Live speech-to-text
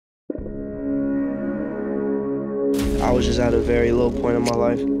I was just at a very low point in my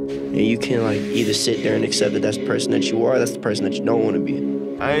life. And you can like either sit there and accept that that's the person that you are, or that's the person that you don't want to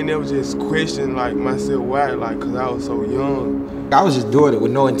be. I ain't never just questioned like myself why, like, cause I was so young. I was just doing it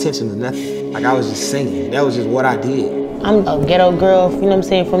with no intention of nothing. Like I was just singing. That was just what I did. I'm a ghetto girl, you know what I'm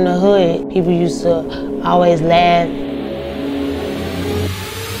saying, from the hood. People used to always laugh.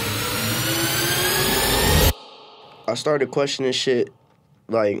 I started questioning shit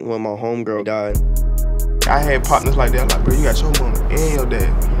like when my homegirl died. I had partners like that, like, bro, you got your mama and your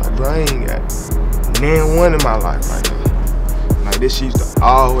dad. Like, bro, I ain't got none one in my life like that. Like, this shit used to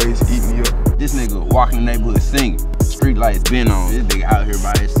always eat me up. This nigga walking the neighborhood singing. Street lights been on. This nigga out here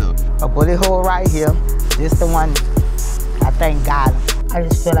by himself. A bullet hole right here. This the one I thank God. I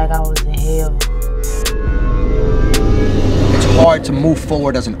just feel like I was in hell. It's hard to move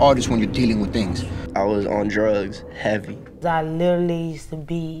forward as an artist when you're dealing with things. I was on drugs, heavy. I literally used to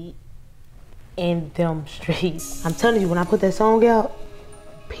be in them streets. I'm telling you, when I put that song out,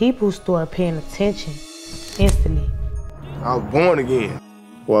 people started paying attention instantly. I was born again.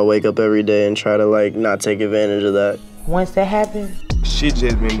 Well, I wake up every day and try to like not take advantage of that. Once that happened, Shit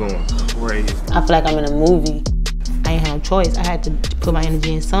just been going crazy. I feel like I'm in a movie. I ain't have no choice. I had to put my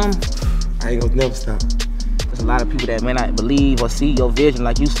energy in something. I ain't gonna never stop. There's a lot of people that may not believe or see your vision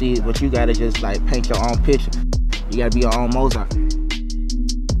like you see it, but you gotta just like paint your own picture. You gotta be your own Mozart.